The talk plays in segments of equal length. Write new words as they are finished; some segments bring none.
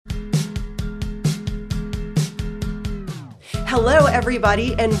Hello,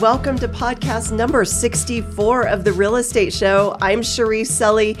 everybody, and welcome to podcast number 64 of The Real Estate Show. I'm Cherise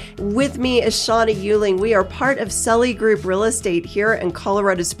Selly. With me is Shauna Euling. We are part of Selly Group Real Estate here in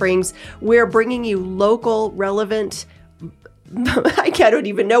Colorado Springs. We're bringing you local, relevant, I don't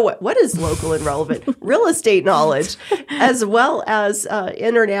even know what is local and relevant, real estate knowledge, as well as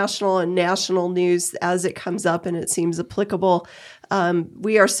international and national news as it comes up and it seems applicable.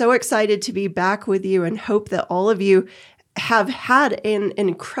 We are so excited to be back with you and hope that all of you have had an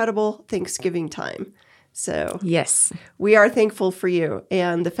incredible Thanksgiving time. So yes, we are thankful for you.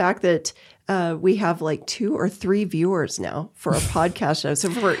 And the fact that we have like 2 or 3 viewers now for our podcast show. So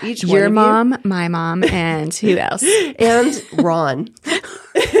for each one your of mom, my mom, and who else? And Ron.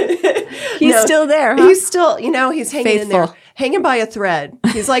 He's still there, huh? He's still, he's hanging in there, Faithful. hanging by a thread.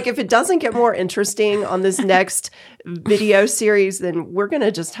 He's like, if it doesn't get more interesting on this next video series, then we're going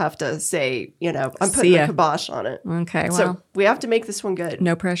to just have to say, I'm putting a kibosh on it. Okay, well. So we have to make this one good.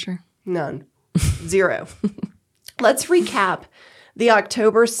 No pressure. None. 0. Let's recap the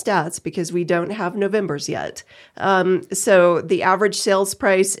October stats because we don't have November's yet. So the average sales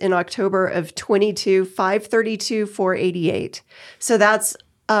price in October of 22, $532,488. So that's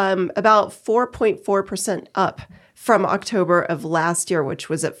about 4.4% up from October of last year, which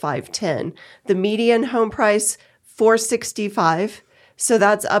was at $510. The median home price, $465,000. So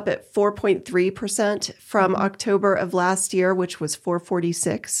that's up at 4.3% from October of last year, which was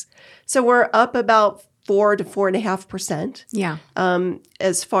 $446,000. So we're up about 4 to 4.5%. Yeah.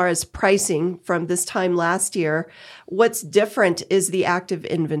 As far as pricing from this time last year. What's different is the active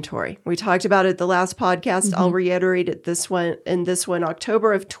inventory. We talked about it the last podcast. Mm-hmm. I'll reiterate it this one.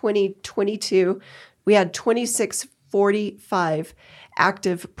 October of 2022, we had 2,645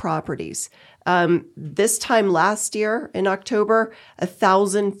 active properties. This time last year in October,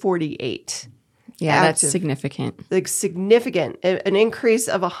 1,048. Yeah, active. That's significant. Like significant, an increase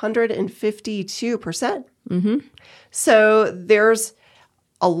of 152%. Mm-hmm. So there's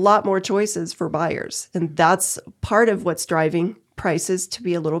a lot more choices for buyers. And that's part of what's driving prices to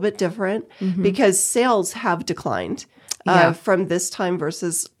be a little bit different because sales have declined from this time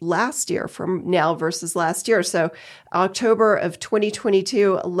versus last year, from now versus last year. So October of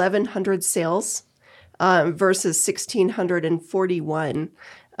 2022, 1,100 sales versus 1,641.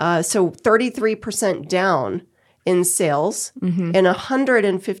 So 33% down in sales and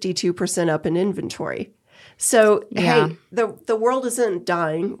 152% up in inventory. So, hey, the world isn't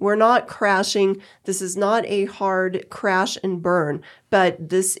dying. We're not crashing. This is not a hard crash and burn, but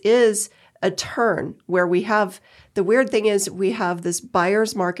this is a turn where we have, the weird thing is we have this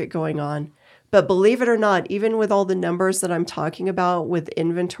buyer's market going on. But believe it or not, even with all the numbers that I'm talking about with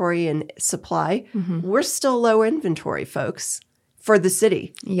inventory and supply, we're still low inventory, folks. For the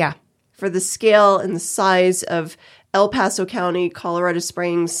city. Yeah. For the scale and the size of El Paso County, Colorado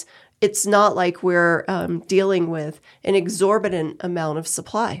Springs, it's not like we're dealing with an exorbitant amount of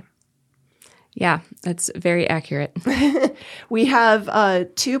supply. Yeah, that's very accurate. We have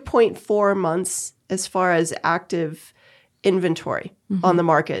 2.4 months as far as active inventory on the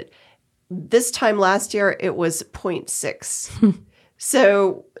market. This time last year, it was 0.6.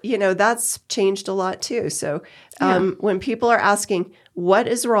 So, that's changed a lot too. So when people are asking what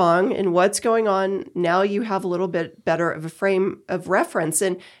is wrong and what's going on, now you have a little bit better of a frame of reference.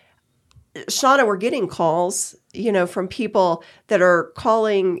 And Shauna, we're getting calls, from people that are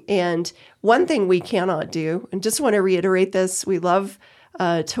calling. And one thing we cannot do, and just want to reiterate this, we love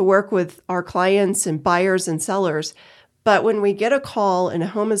to work with our clients and buyers and sellers. But when we get a call and a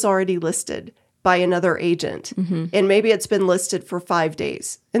home is already listed by another agent, and maybe it's been listed for 5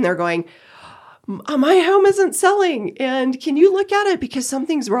 days, and they're going, my home isn't selling, and can you look at it because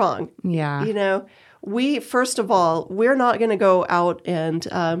something's wrong? Yeah. We, first of all, we're not going to go out and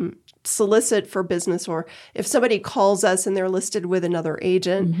solicit for business, or if somebody calls us and they're listed with another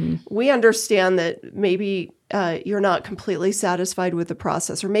agent, we understand that maybe you're not completely satisfied with the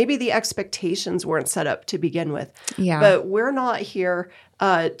process, or maybe the expectations weren't set up to begin with. Yeah. But we're not here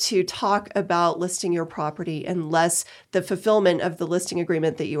to talk about listing your property unless the fulfillment of the listing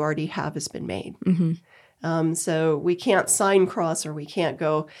agreement that you already have has been made. So we can't sign cross, or we can't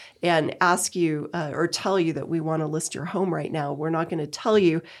go and ask you or tell you that we want to list your home right now. We're not going to tell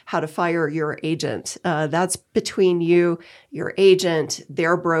you how to fire your agent. That's between you, your agent,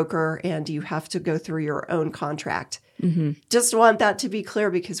 their broker, and you have to go through your own contract. Just want that to be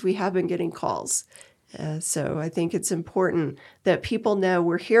clear because we have been getting calls. So I think it's important that people know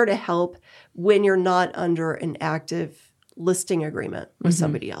we're here to help when you're not under an active listing agreement with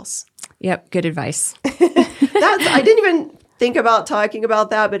somebody else. Yep. Good advice. I didn't even think about talking about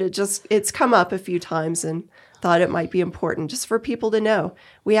that, but it's come up a few times, and thought it might be important just for people to know.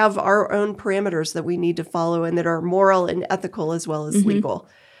 We have our own parameters that we need to follow and that are moral and ethical as well as legal.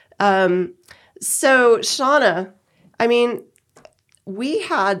 So, Shauna, I mean, we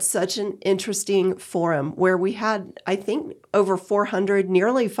had such an interesting forum where we had, I think, over 400,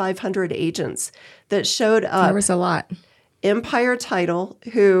 nearly 500 agents that showed up. There was a lot. Empire Title,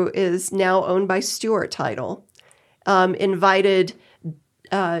 who is now owned by Stewart Title, invited,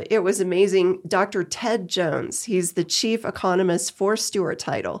 it was amazing, Dr. Ted Jones, he's the chief economist for Stewart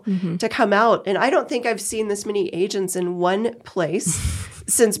Title, to come out. And I don't think I've seen this many agents in one place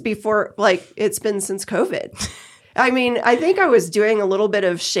since before, like it's been since COVID. I mean, I think I was doing a little bit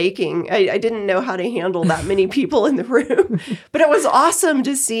of shaking. I didn't know how to handle that many people in the room. But it was awesome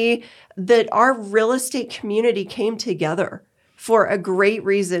to see that our real estate community came together for a great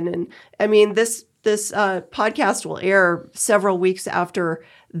reason. And I mean, this podcast will air several weeks after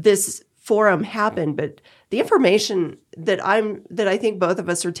this forum happened. But the information that I think both of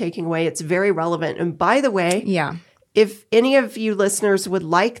us are taking away, it's very relevant. And by the way, if any of you listeners would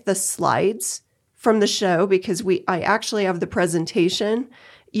like the slides from the show, because I actually have the presentation,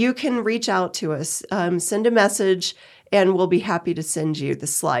 you can reach out to us, send a message, and we'll be happy to send you the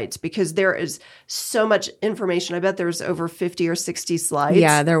slides because there is so much information. I bet there's over 50 or 60 slides.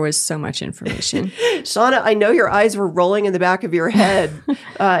 Yeah, there was so much information. Shauna, I know your eyes were rolling in the back of your head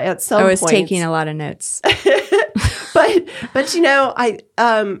at some point. I was taking a lot of notes. But you know,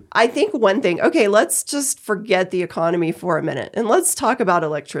 I think one thing, okay, let's just forget the economy for a minute and let's talk about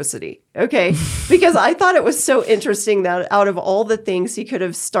electricity, okay? Because I thought it was so interesting that out of all the things he could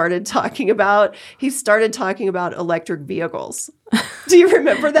have started talking about, he started talking about electric vehicles. Do you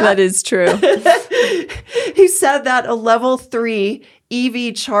remember that? That is true. He said that a level 3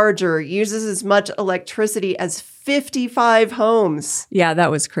 EV charger uses as much electricity as 55 homes. Yeah,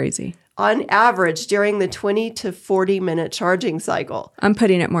 that was crazy. On average during the 20 to 40 minute charging cycle. I'm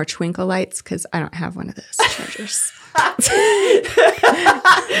putting up more twinkle lights because I don't have one of those chargers.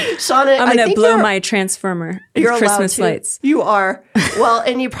 Shauna, I'm going to blow my transformer with Christmas lights. You are. Well,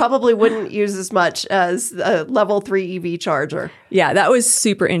 and you probably wouldn't use as much as a level 3 EV charger. Yeah, that was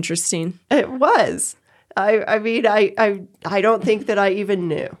super interesting. It was. I mean, I don't think that I even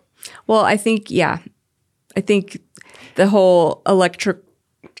knew. Well, I think the whole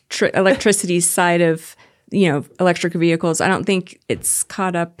electricity side of, electric vehicles, I don't think it's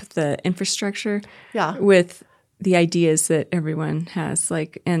caught up the infrastructure with the ideas that everyone has,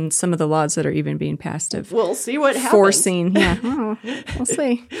 and some of the laws that are even being passed of. We'll see what happens. Forcing, we'll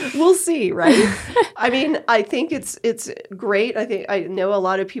see. We'll see, right? I mean, I think it's great. I know a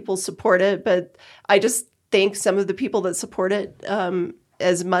lot of people support it, but I just think some of the people that support it,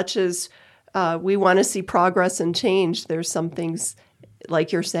 as much as we want to see progress and change, there's some things,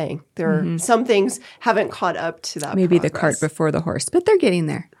 like you're saying, some things haven't caught up to that. Maybe progress. The cart before the horse, but they're getting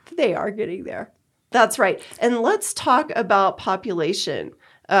there. They are getting there. That's right. And let's talk about population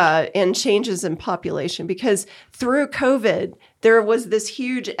and changes in population, because through COVID, there was this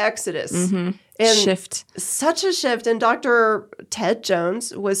huge exodus. And shift. Such a shift. And Dr. Ted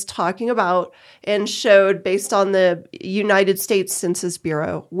Jones was talking about and showed, based on the United States Census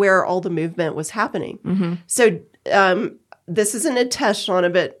Bureau, where all the movement was happening. So this isn't a test,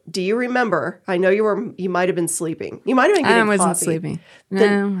 Shauna, but do you remember? I know you might have been sleeping. You might have been getting coffee. I wasn't sleeping.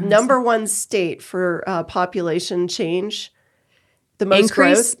 The number one state for population change, the most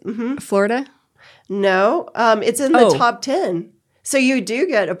increase, growth. Florida? No, it's in the top 10. So you do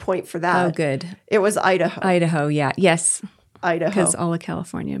get a point for that. Oh, good. It was Idaho. Idaho, yeah. Yes. Idaho. Because all of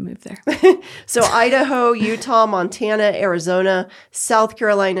California moved there. So Idaho, Utah, Montana, Arizona, South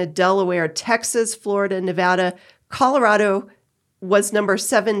Carolina, Delaware, Texas, Florida, Nevada, Colorado was number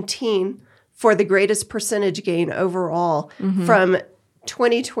 17 for the greatest percentage gain overall from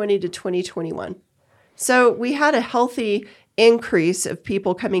 2020 to 2021. So we had a healthy increase of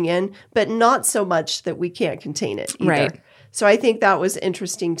people coming in, but not so much that we can't contain it either. Right. So I think that was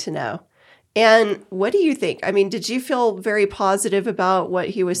interesting to know. And what do you think? I mean, did you feel very positive about what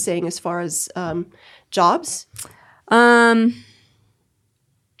he was saying as far as jobs? I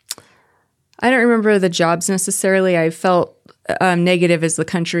don't remember the jobs necessarily. I felt negative as the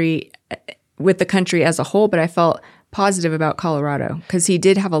country as a whole, but I felt positive about Colorado because he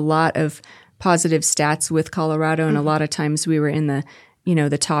did have a lot of positive stats with Colorado, and a lot of times we were in the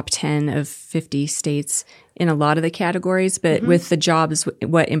top 10 of 50 states in a lot of the categories. But with the jobs,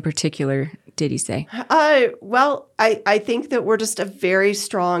 what in particular did he say? Well, I think that we're just a very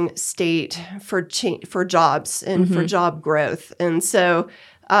strong state for jobs and for job growth, and so.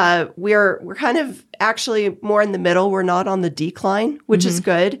 We're kind of actually more in the middle. We're not on the decline, which is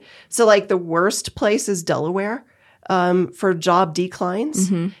good. So like the worst place is Delaware for job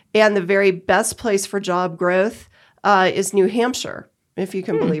declines. And the very best place for job growth is New Hampshire, if you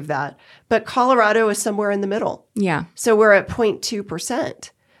can believe that. But Colorado is somewhere in the middle. Yeah. So we're at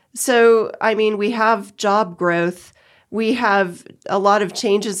 0.2%. So, I mean, we have job growth. We have a lot of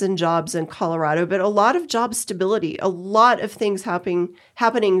changes in jobs in Colorado, but a lot of job stability, a lot of things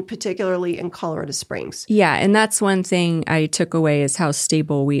happening particularly in Colorado Springs. Yeah, and that's one thing I took away is how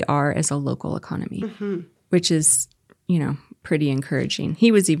stable we are as a local economy, which is, pretty encouraging.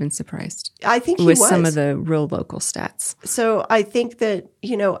 He was even surprised. I think he was. was. Some of the real local stats. So I think that,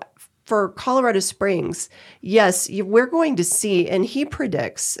 for Colorado Springs, yes, we're going to see, and he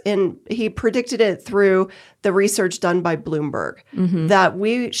predicts, and he predicted it through the research done by Bloomberg, that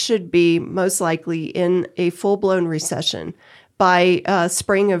we should be most likely in a full-blown recession by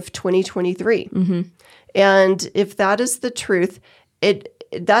spring of 2023. And if that is the truth,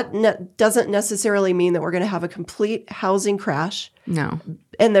 doesn't necessarily mean that we're going to have a complete housing crash. No.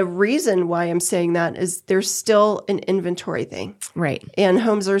 And the reason why I'm saying that is there's still an inventory thing. Right. And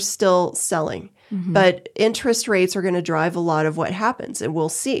homes are still selling. But interest rates are going to drive a lot of what happens, and we'll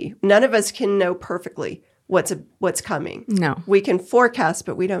see. None of us can know perfectly what's coming. No. We can forecast,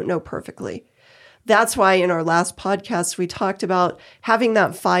 but we don't know perfectly. That's why in our last podcast, we talked about having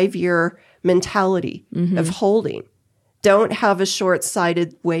that 5-year mentality of holding. Don't have a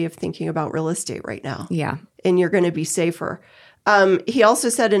short-sighted way of thinking about real estate right now. Yeah. And you're going to be safer. He also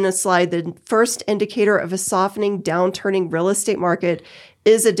said in a slide, the first indicator of a softening, downturning real estate market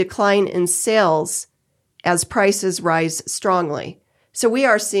is a decline in sales as prices rise strongly. So we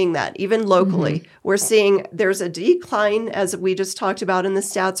are seeing that even locally. We're seeing there's a decline, as we just talked about in the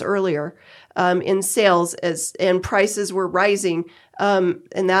stats earlier, in sales and prices were rising.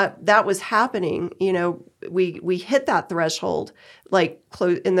 And that was happening. We hit that threshold like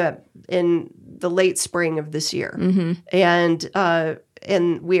in the late spring of this year. And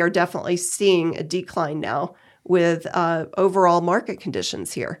we are definitely seeing a decline now with overall market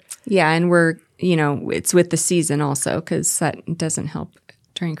conditions here. Yeah, and we're, it's with the season also, because that doesn't help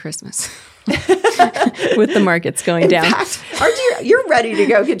during Christmas with the markets going down. In fact, you're ready to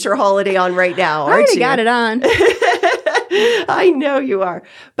go get your holiday on right now, aren't you? I already got it on. I know you are.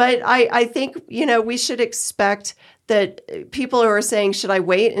 But I think, we should expect that people who are saying, should I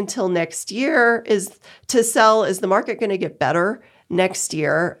wait until next year to sell? Is the market going to get better next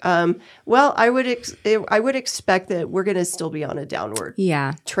year? Well, I would expect that we're going to still be on a downward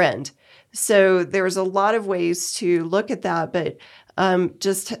trend. So there's a lot of ways to look at that, but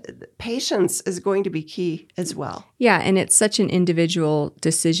just patience is going to be key as well. Yeah, and it's such an individual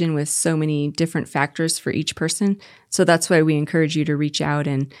decision with so many different factors for each person. So that's why we encourage you to reach out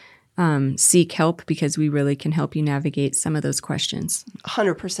and seek help, because we really can help you navigate some of those questions.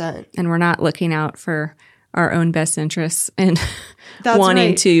 100%. And we're not looking out for our own best interests and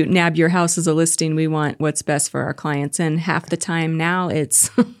wanting to nab your house as a listing. We want what's best for our clients. And half the time now it's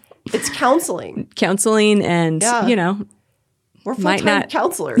counseling. And, we're full-time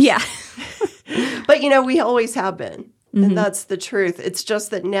counselors. Yeah. But, we always have been. And that's the truth. It's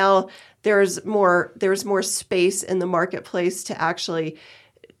just that now there's more space in the marketplace to actually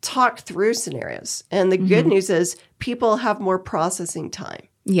talk through scenarios. And the good news is people have more processing time.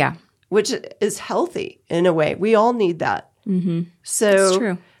 Yeah. Which is healthy in a way. We all need that. So, it's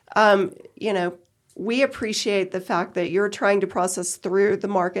true. We appreciate the fact that you're trying to process through the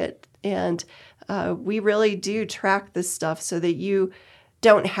market, and we really do track this stuff so that you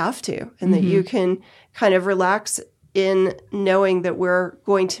don't have to, and that you can kind of relax in knowing that we're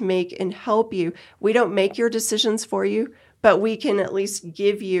going to make and help you. We don't make your decisions for you, but we can at least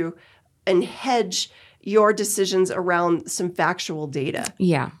give you and hedge your decisions around some factual data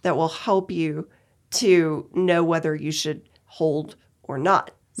that will help you to know whether you should hold or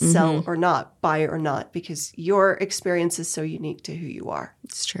not, sell or not, buy or not, because your experience is so unique to who you are.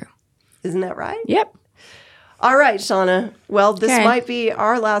 It's true. Isn't that right? Yep. All right, Shauna. Well, this might be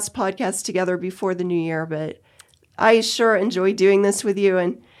our last podcast together before the new year, but I sure enjoy doing this with you.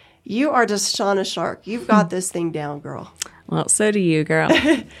 And you are just Shauna Shark. You've got this thing down, girl. Well, so do you, girl.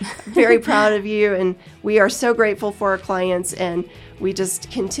 Very proud of you. And we are so grateful for our clients. And we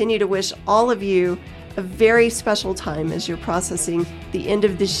just continue to wish all of you a very special time as you're processing the end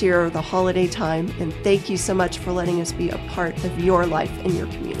of this year or the holiday time. And thank you so much for letting us be a part of your life and your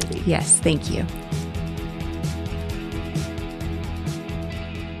community. Yes, thank you.